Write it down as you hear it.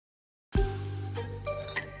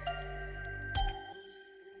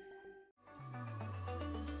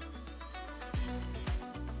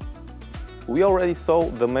We already saw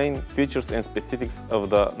the main features and specifics of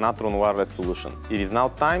the Natron wireless solution. It is now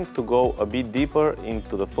time to go a bit deeper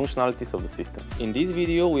into the functionalities of the system. In this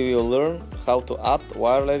video we will learn how to add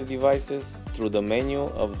wireless devices through the menu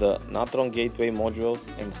of the Natron gateway modules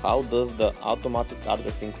and how does the automatic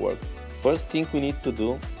addressing works. First thing we need to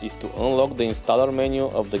do is to unlock the installer menu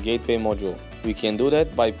of the gateway module. We can do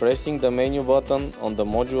that by pressing the menu button on the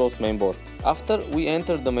module's mainboard. After we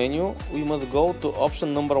enter the menu, we must go to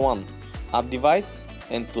option number 1, Add Device,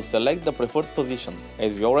 and to select the preferred position.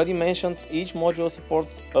 As we already mentioned, each module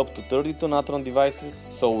supports up to 32 Natron devices,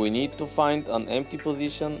 so we need to find an empty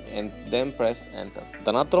position and then press Enter.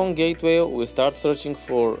 The Natron gateway will start searching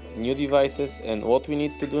for new devices, and what we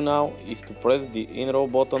need to do now is to press the Enroll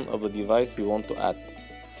button of the device we want to add.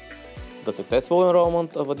 The successful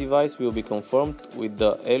enrollment of a device will be confirmed with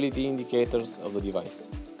the LED indicators of the device.